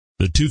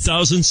The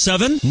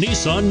 2007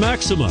 Nissan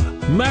Maxima.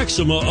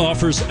 Maxima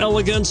offers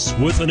elegance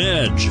with an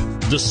edge.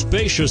 The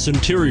spacious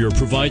interior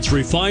provides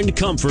refined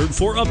comfort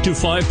for up to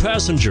 5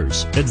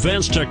 passengers.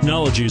 Advanced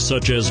technologies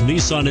such as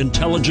Nissan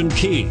Intelligent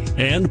Key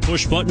and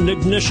push-button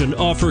ignition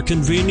offer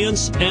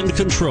convenience and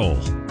control,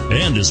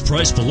 and is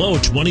priced below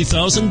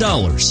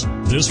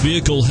 $20,000. This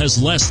vehicle has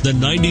less than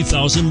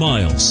 90,000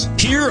 miles.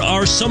 Here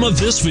are some of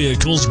this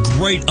vehicle's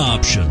great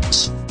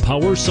options: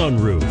 power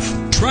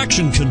sunroof,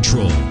 traction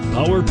control,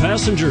 power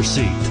passenger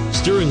seat,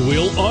 steering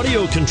wheel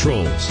audio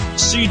controls,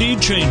 CD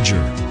changer,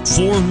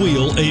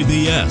 4-wheel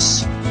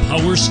ABS,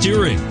 power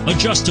steering,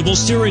 adjustable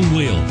steering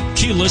wheel,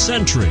 keyless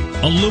entry,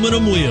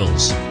 aluminum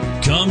wheels.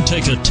 Come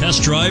take a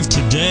test drive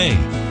today.